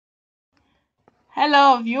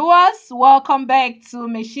Hello viewers, welcome back to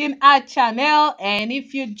Machine Art Channel, and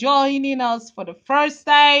if you're joining us for the first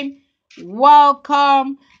time,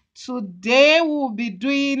 welcome. Today we'll be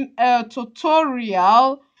doing a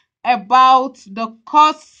tutorial about the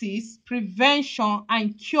causes, prevention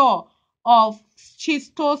and cure of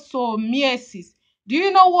schistosomiasis. Do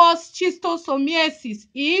you know what schistosomiasis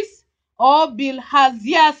is, or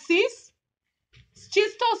bilharziasis?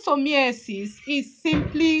 Schistosomiasis is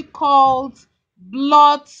simply called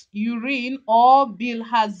blood urine or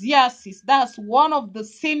bilharziasis. That's one of the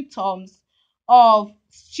symptoms of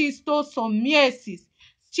schistosomiasis.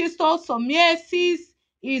 Schistosomiasis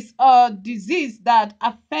is a disease that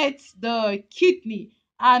affects the kidney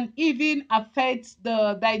and even affects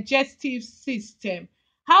the digestive system.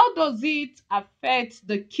 How does it affect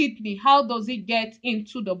the kidney? How does it get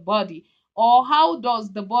into the body? Or how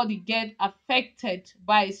does the body get affected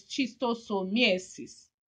by schistosomiasis?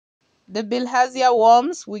 The Bilharzia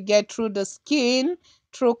worms we get through the skin,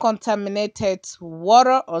 through contaminated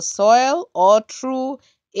water or soil, or through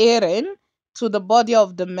airing to the body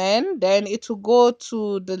of the man. Then it will go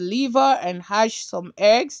to the liver and hatch some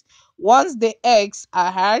eggs. Once the eggs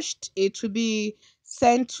are hatched, it will be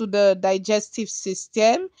sent to the digestive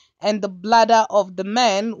system and the bladder of the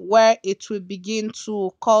man, where it will begin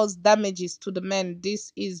to cause damages to the man.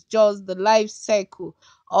 This is just the life cycle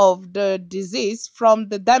of the disease. From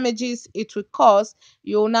the damages it will cause,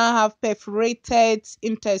 you will now have perforated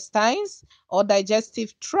intestines or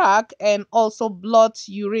digestive tract, and also blood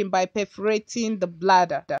urine by perforating the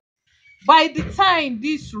bladder. By the time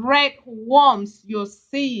these red worms you're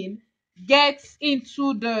seeing gets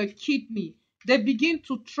into the kidney, they begin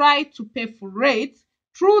to try to perforate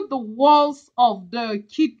through the walls of the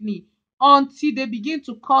kidney until they begin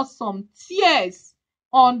to cause some tears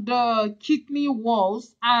on the kidney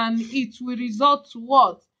walls, and it will result to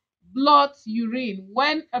what? Blood urine.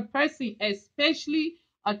 When a person, especially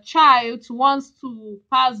a child, wants to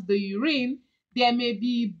pass the urine, there may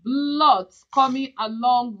be blood coming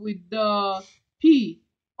along with the pee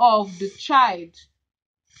of the child,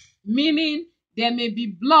 meaning there may be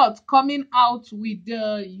blood coming out with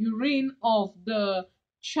the urine of the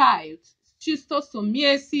child.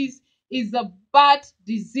 Schistosomiasis is a bad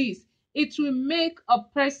disease. It will make a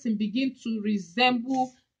person begin to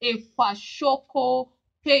resemble a kwashiorkor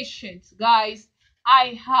patient. Guys,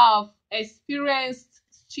 I have experienced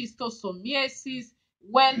schistosomiasis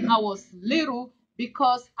when I was little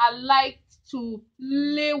because I liked to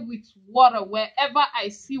play with water. Wherever I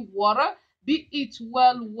see water, be it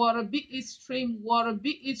well water, be it stream water,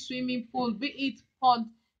 be it swimming pool, be it pond,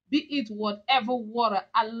 be it whatever water,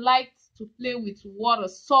 I liked to play with water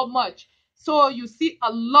so much. So you see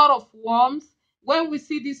a lot of worms. When we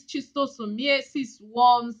see these schistosomiasis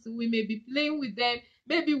worms, we may be playing with them,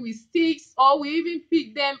 maybe with sticks, or we even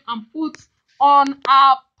pick them and put on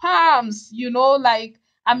our palms, like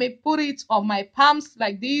I may put it on my palms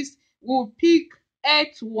like this. We'll pick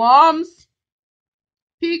earthworms,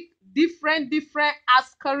 pick different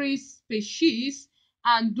ascaris species,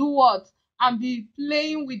 and do what? And be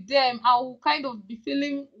playing with them. I will kind of be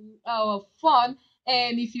feeling fun.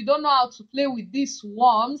 And if you don't know how to play with these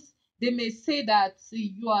worms, they may say that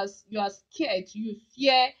you are scared, you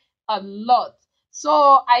fear a lot. So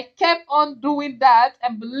I kept on doing that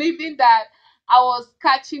and believing that I was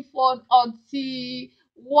catching fun, until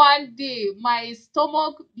one day my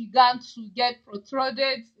stomach began to get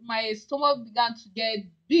protruded, my stomach began to get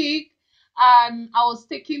big, and I was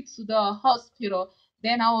taken to the hospital.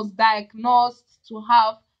 Then I was diagnosed to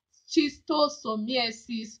have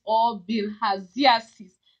schistosomiasis or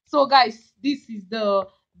bilharziasis. So guys, this is the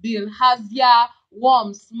bilharzia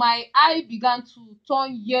worms. My eye began to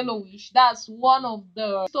turn yellowish. That's one of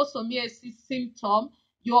the schistosomiasis symptoms.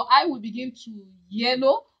 Your eye will begin to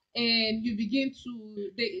yellow, and you begin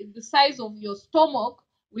to, the size of your stomach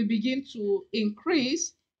will begin to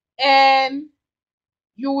increase, and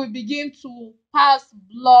you will begin to pass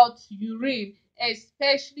blood urine,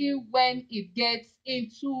 especially when it gets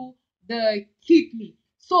into the kidney.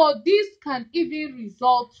 So this can even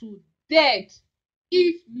result to death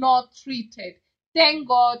if not treated. Thank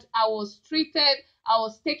God I was treated. I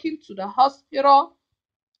was taken to the hospital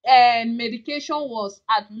and medication was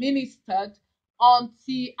administered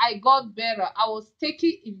until I got better. I was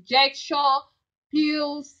taking injection,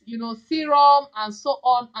 pills, serum, and so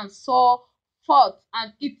on and so forth,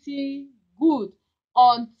 and eating good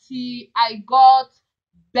until I got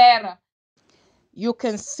better. You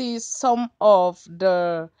can see some of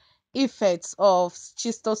the effects of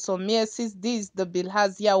schistosomiasis. These the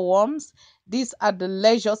bilharzia worms. These are the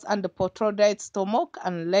lesions and the protruded stomach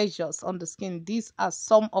and lesions on the skin. These are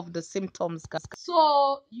some of the symptoms, guys.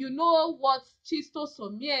 So you know what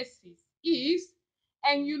schistosomiasis is,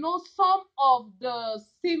 and you know some of the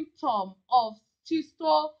symptoms of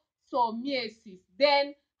schistosomiasis.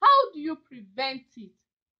 Then how do you prevent it,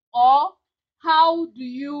 or how do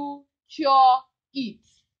you cure it?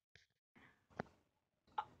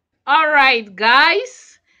 All right,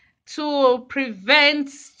 guys, to prevent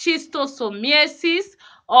schistosomiasis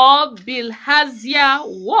or Bilharzia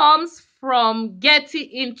worms from getting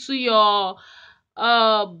into your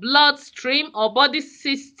bloodstream or body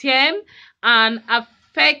system and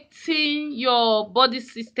affecting your body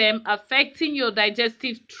system, affecting your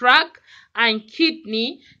digestive tract and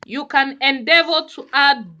kidney, you can endeavor to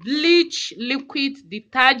add bleach liquid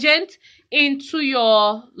detergent into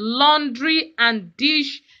your laundry and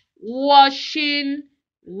dish washing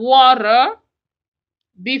water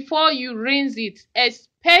before you rinse it,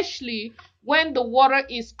 especially when the water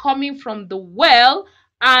is coming from the well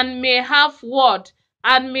and may have what?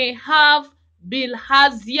 And may have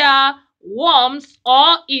Bilharzia worms,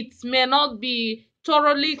 or it may not be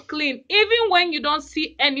thoroughly clean. Even when you don't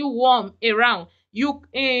see any worm around, you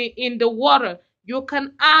in the water, you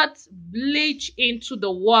can add bleach into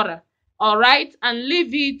the water, all right, and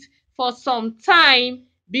leave it for some time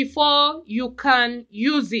before you can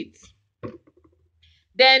use it.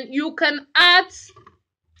 Then you can add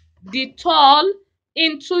Dettol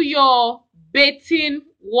into your bathing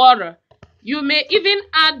water. You may even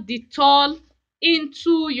add Dettol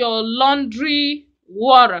into your laundry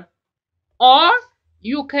water, or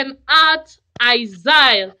you can add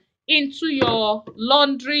Izal into your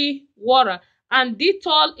laundry water and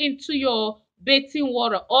Dettol into your bathing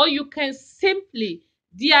water, or you can simply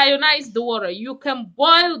deionize the water. You can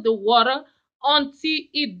boil the water until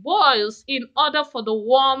it boils in order for the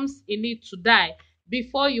worms in it to die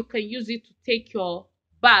before you can use it to take your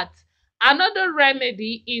bath. Another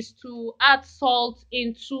remedy is to add salt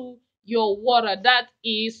into your water, that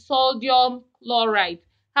is sodium chloride.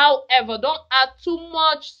 However, don't add too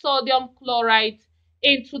much sodium chloride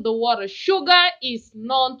into the water. Sugar is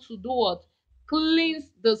known to do what?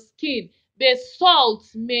 Cleanse the skin. The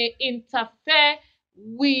salt may interfere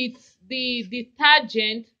with the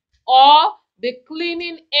detergent or the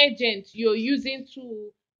cleaning agent you're using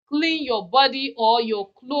to clean your body or your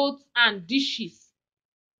clothes and dishes.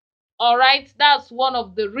 All right, that's one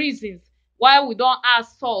of the reasons why we don't add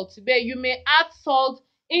salt. But you may add salt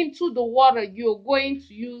into the water you're going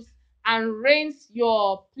to use and rinse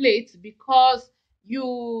your plate, because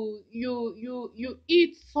you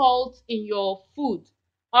eat salt in your food.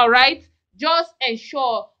 All right, just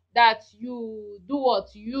ensure that you do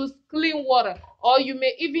what? Use clean water, or you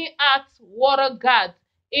may even add water guard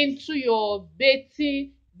into your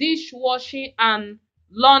bathing, dishwashing and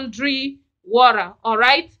laundry water. All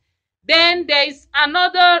right, then there is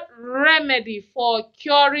another remedy for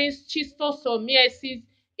curing schistosomiasis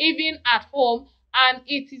even at home, and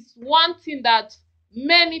it is one thing that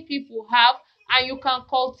many people have, and you can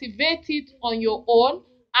cultivate it on your own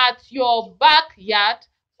at your backyard,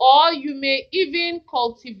 or you may even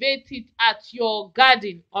cultivate it at your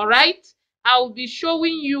garden. All right, I will be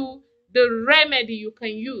showing you the remedy you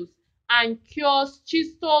can use and cure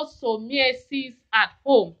schistosomiasis at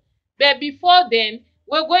home. But before then,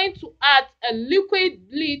 we're going to add a liquid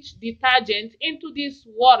bleach detergent into this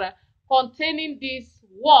water containing this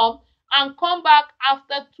worm and come back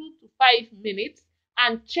after 2 to 5 minutes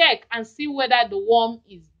and check and see whether the worm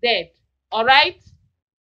is dead. All right.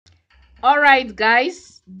 All right,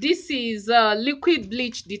 guys, this is liquid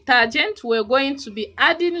bleach detergent. We're going to be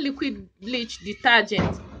adding liquid bleach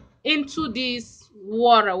detergent into this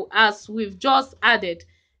water as we've just added.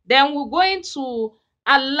 Then we're going to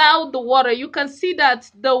allow the water. You can see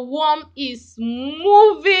that the worm is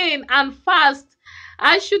moving and fast.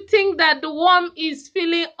 I should think that the worm is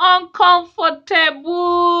feeling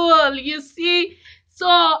uncomfortable. You see, so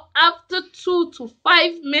after 2 to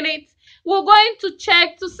 5 minutes, we're going to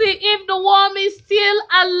check to see if the worm is still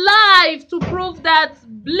alive, to prove that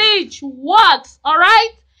bleach works. All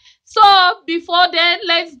right, so before then,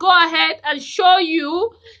 let's go ahead and show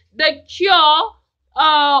you the cure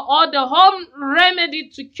or the home remedy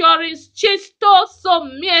to curing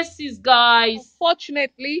schistosomiasis, guys.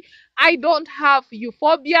 Unfortunately, I don't have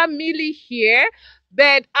Euphorbia mealy here,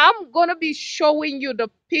 but I'm gonna be showing you the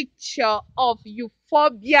picture of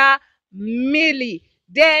Euphorbia mealy.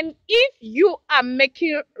 Then if you are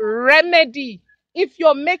making remedy, if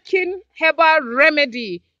you're making herbal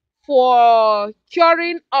remedy for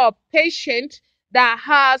curing a patient that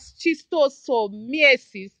has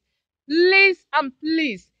schistosomiasis, please and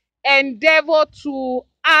please endeavor to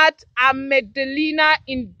add Amygdalina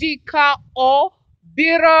indica or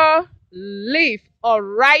bitter leaf. All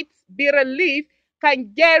right, bitter leaf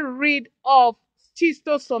can get rid of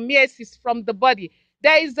schistosomiasis from the body.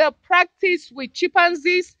 There is a practice with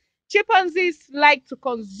chimpanzees. Chimpanzees like to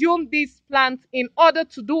consume these plants in order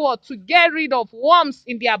to do or to get rid of worms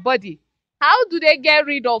in their body. How do they get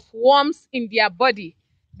rid of worms in their body?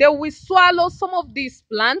 They will swallow some of these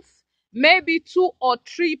plants, maybe 2 or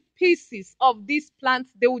 3 pieces of these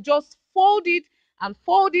plants. They will just fold it and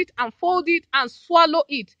fold it and fold it and swallow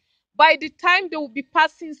it. By the time they will be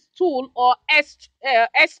passing stool or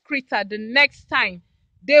excreta the next time,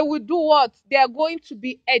 they will do what? They are going to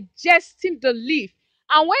be adjusting the leaf.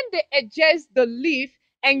 And when they adjust the leaf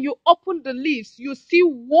and you open the leaves, you see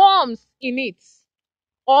worms in it,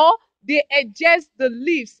 or they adjust the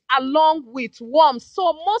leaves along with worms.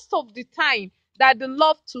 So most of the time that they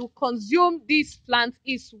love to consume these plants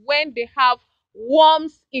is when they have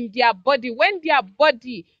worms in their body, when their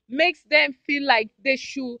body makes them feel like they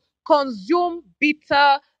should consume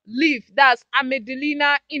bitter leaf, that's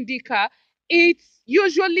Amygdalina indica. It's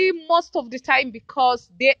usually most of the time because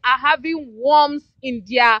they are having worms in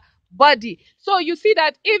their body. So you see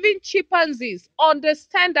that even chimpanzees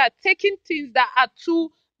understand that taking things that are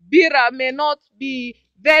too bitter may not be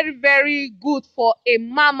very, very good for a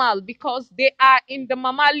mammal because they are in the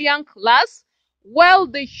mammalian class. While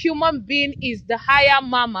the human being is the higher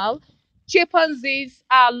mammal, chimpanzees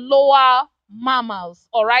are lower mammals.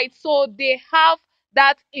 All right, so they have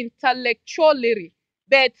that intellectually,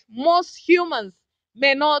 but most humans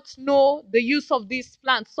may not know the use of these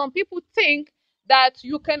plants. Some people think that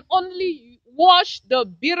you can only wash the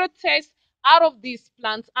bitter taste out of these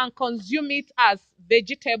plants and consume it as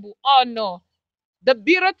vegetable. Oh no, the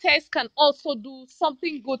bitter taste can also do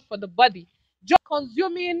something good for the body. Just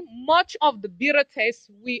consuming much of the bitter taste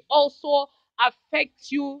will also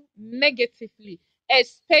affect you negatively,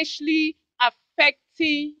 especially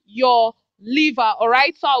affecting your liver. All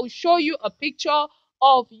right, so I'll show you a picture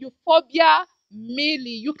of Euphorbia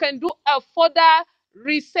mealy. You can do a further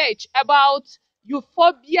research about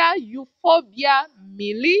Euphorbia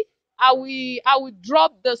mealy. I will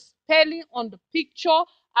drop the spelling on the picture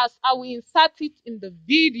as I will insert it in the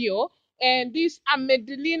video. And this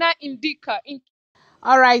Amygdalina indica.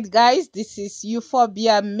 All right, guys, this is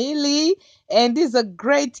Euphorbia mealy, and this is a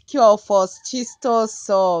great cure for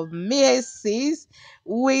schistosomiasis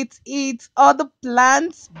with its other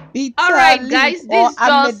plants, All bitter right, leaf guys, or this is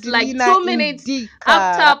just like Amygdalina 2 minutes indica.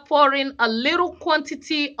 after pouring a little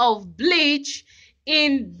quantity of bleach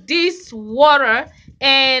in this water,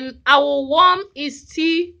 and our worm is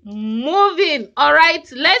still moving. All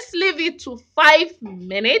right, let's leave it to 5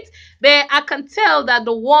 minutes, but I can tell that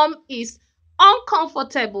the worm is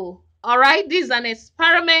uncomfortable. All right, this is an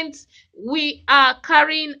experiment we are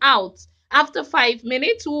carrying out. After 5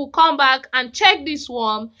 minutes, we'll come back and check this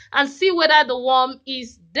worm and see whether the worm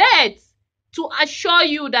is dead, to assure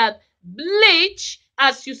you that bleach,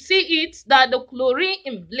 as you see it, that the chlorine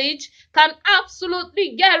in bleach can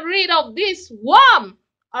absolutely get rid of this worm.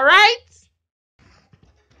 All right.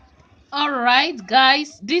 All right,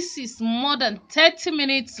 guys, this is more than 30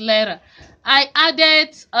 minutes later. I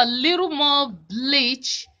added a little more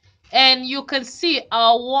bleach, and you can see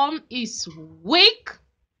our worm is weak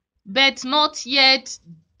but not yet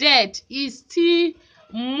dead. It's still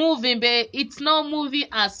moving, but it's not moving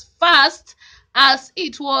as fast as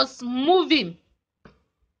it was moving.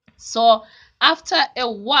 So after a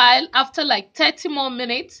while, after like 30 more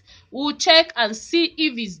minutes, we'll check and see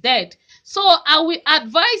if it's dead. So I will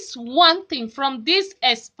advise one thing from this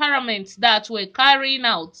experiment that we're carrying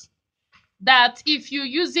out, that if you're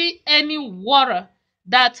using any water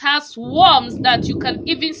that has worms that you can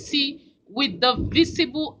even see with the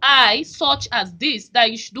visible eye, such as this,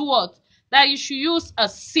 that you should do what? That you should use a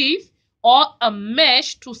sieve or a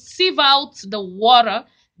mesh to sieve out the water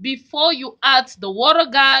before you add the water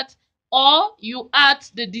guard or you add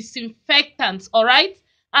the disinfectant. All right,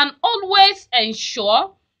 and always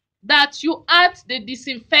ensure that you add the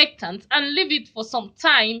disinfectant and leave it for some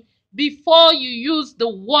time before you use the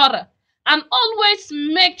water. And always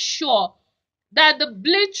make sure that the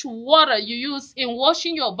bleach water you use in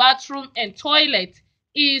washing your bathroom and toilet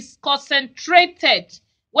is concentrated.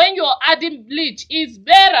 When you're adding bleach, it's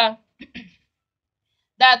better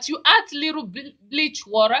that you add little bleach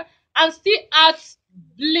water and still add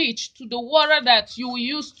bleach to the water that you will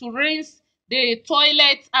use to rinse the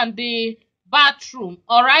toilet and the bathroom.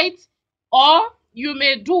 All right, or you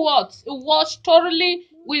may do what? Wash thoroughly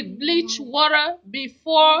with bleach water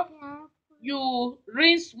before you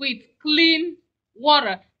rinse with clean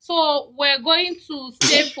water. So we're going to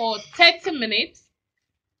stay for 30 minutes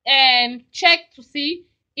and check to see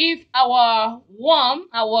if our worm,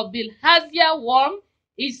 our Bilharzia worm,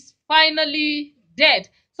 is finally dead.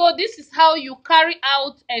 So this is how you carry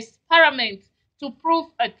out experiments to prove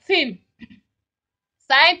a thing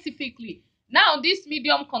scientifically. Now this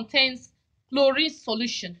medium contains chlorine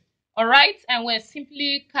solution, all right, and we're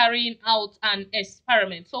simply carrying out an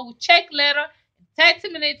experiment. So we'll check later in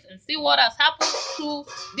 30 minutes and see what has happened to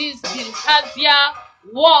this Bilharzia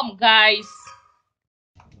worm, guys.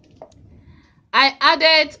 I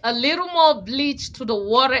added a little more bleach to the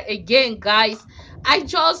water again, guys. I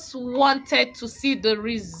just wanted to see the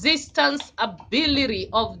resistance ability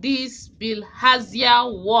of this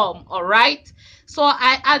Bilharzia worm, alright? So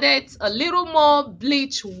I added a little more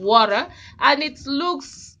bleach water, and it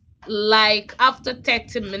looks like after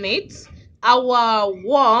 30 minutes, our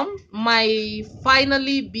worm might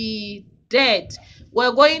finally be dead.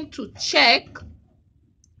 We're going to check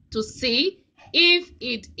to see if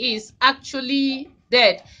it is actually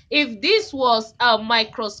dead. If this was a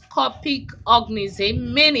microscopic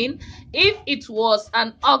organism, meaning if it was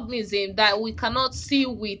an organism that we cannot see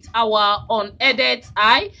with our unaided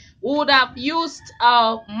eye, we would have used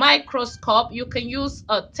a microscope. You can use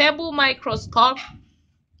a table microscope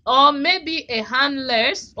or maybe a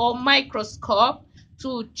handless or microscope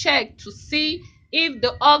to check to see if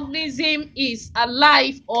the organism is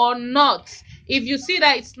alive or not. If you see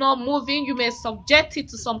that it's not moving, you may subject it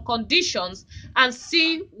to some conditions and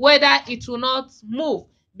see whether it will not move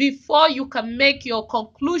before you can make your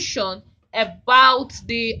conclusion about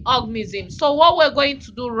the organism. So what we're going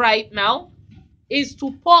to do right now is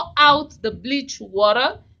to pour out the bleach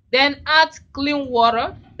water, then add clean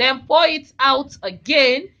water, then pour it out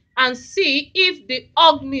again and see if the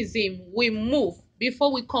organism will move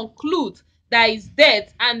before we conclude that it's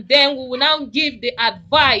dead, and then we will now give the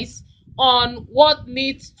advice on what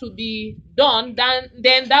needs to be done.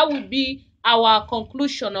 Then that will be our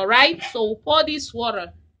conclusion. All right, so we'll pour this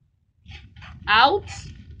water out,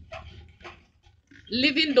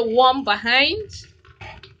 leaving the worm behind.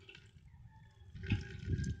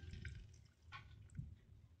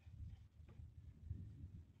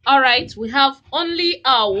 All right, we have only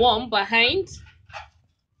our worm behind.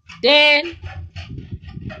 Then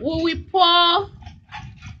we will pour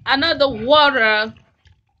another water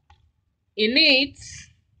in it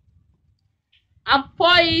and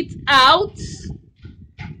pour it out.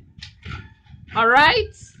 All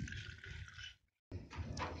right.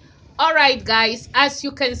 All right, guys, as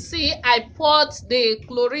you can see, I poured the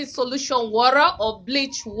chlorine solution water or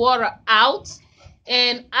bleach water out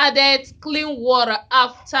and added clean water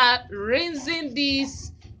after rinsing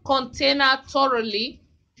this container thoroughly.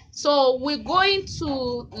 So we're going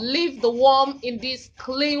to leave the worm in this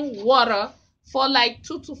clean water for like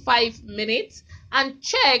 2 to 5 minutes and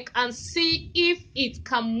check and see if it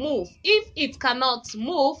can move. If it cannot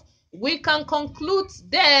move, we can conclude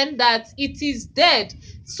then that it is dead.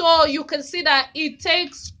 So you can see that it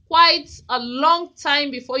takes quite a long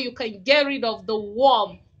time before you can get rid of the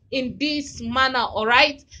worm in this manner. All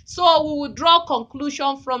right, so we will draw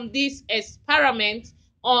conclusion from this experiment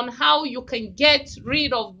on how you can get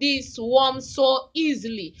rid of this worm so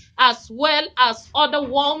easily, as well as other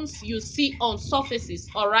worms you see on surfaces.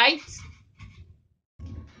 All right,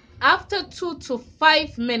 after 2 to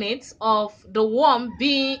 5 minutes of the worm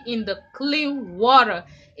being in the clean water,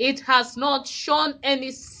 it has not shown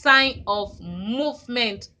any sign of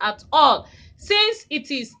movement at all. Since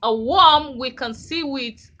it is a worm we can see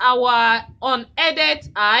with our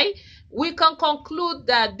unaided eye, we can conclude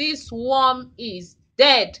that this worm is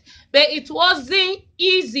dead. But it wasn't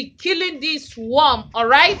easy killing this worm, all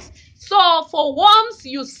right? So for worms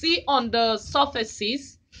you see on the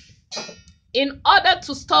surfaces, in order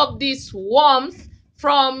to stop these worms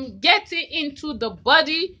from getting into the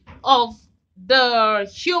body of the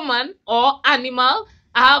human or animal,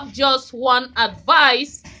 I have just one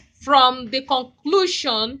advice from the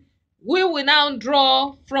conclusion we will now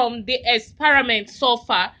draw from the experiment so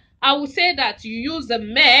far. I will say that you use a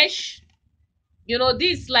mesh,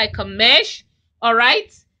 this is like a mesh, all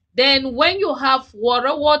right? Then when you have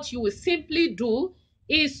water, what you will simply do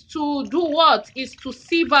is to do what? Is to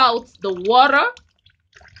sieve out the water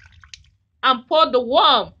and pour the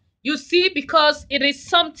worm. You see, because it is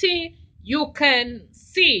something you can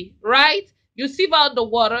see, right? You sieve out the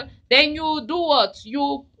water, then you do what?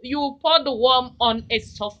 You pour the worm on a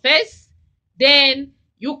surface, then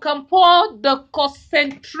you can pour the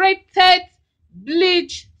concentrated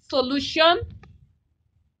bleach solution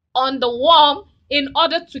on the worm in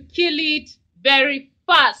order to kill it very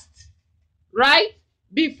fast, right?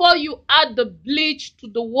 before you add the bleach to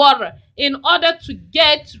the water, in order to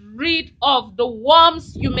get rid of the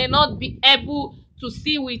worms you may not be able to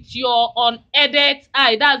see with your unaided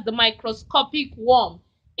eye. That's the microscopic worm.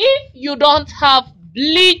 If you don't have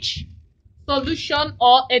bleach solution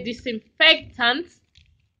or a disinfectant,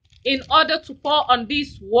 in order to pour on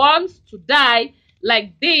these worms to die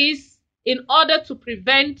like this, in order to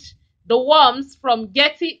prevent the worms from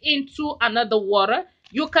getting into another water,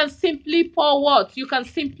 you can simply pour what? You can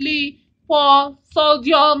simply pour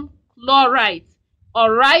sodium chloride,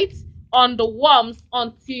 all right, on the worms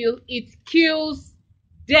until it kills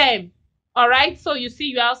them. All right, so you see,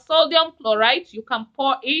 you have sodium chloride, you can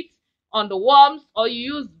pour it on the worms, or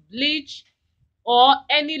you use bleach or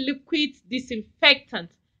any liquid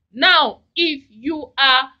disinfectant. Now, if you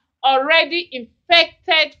are already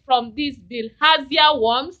infected from these Bilharzia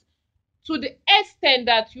worms to the extent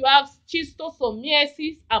that you have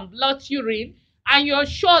schistosomiasis and blood urine, and you're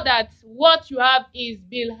sure that what you have is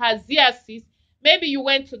bilharziasis, maybe you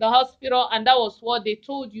went to the hospital and that was what they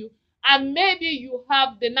told you, and maybe you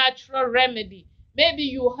have the natural remedy. Maybe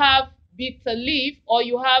you have bitter leaf or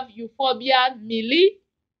you have euphorbia mealy,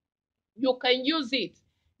 you can use it.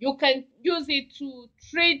 You can use it to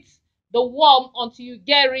treat the worm until you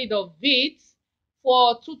get rid of it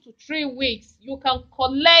for 2 to 3 weeks. You can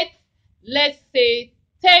collect, let's say,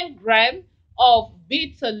 10 grams of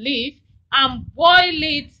bitter leaf and boil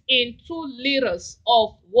it in 2 liters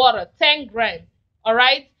of water. 10 grams, all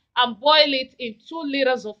right, and boil it in 2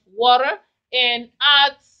 liters of water and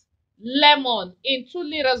add lemon. In 2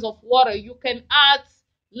 liters of water you can add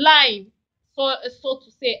lime, so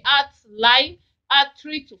to say, add lime, add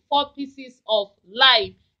 3 to 4 pieces of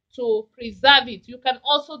lime to preserve it. You can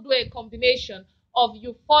also do a combination of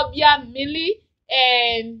euphorbia mealy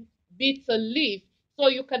and bitter leaf. So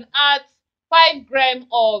you can add 5 grams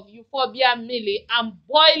of euphorbia mealy and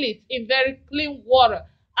boil it in very clean water.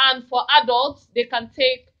 And for adults, they can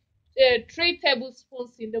take 3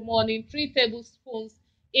 tablespoons in the morning, 3 tablespoons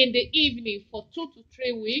in the evening for 2 to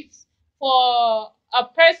 3 weeks. For a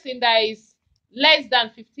person that is less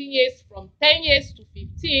than 15 years, from 10 years to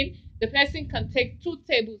 15, the person can take 2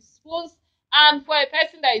 tablespoons. And for a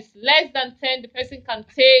person that is less than 10, the person can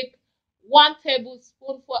take 1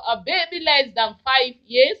 tablespoon. For a baby less than 5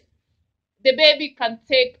 years, the baby can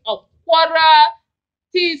take a quarter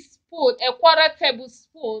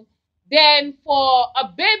tablespoon. Then for a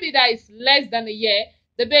baby that is less than a year,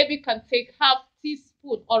 the baby can take half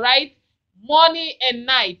teaspoon, all right, morning and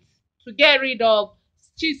night, to get rid of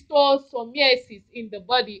schistosomiasis in the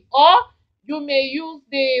body. Or you may use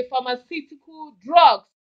the pharmaceutical drugs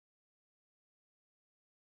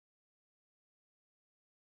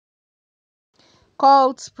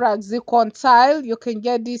called praziquantel. You can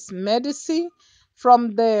get this medicine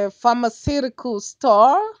from the pharmaceutical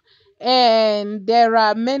store. And there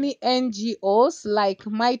are many NGOs like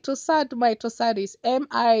Mitosat. Mitosat is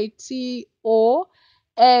MITOSATH,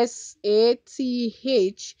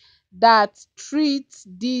 that treats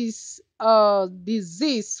this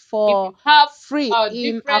disease if for you have free a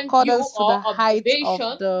in different view accordance to the or height of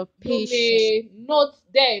observation, the you patient. may note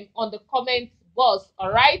them on the comment box,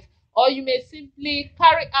 all right? Or you may simply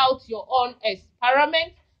carry out your own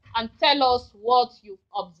experiment and tell us what you've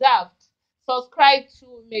observed. Subscribe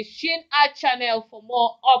to Machine Art channel for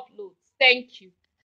more uploads. Thank you.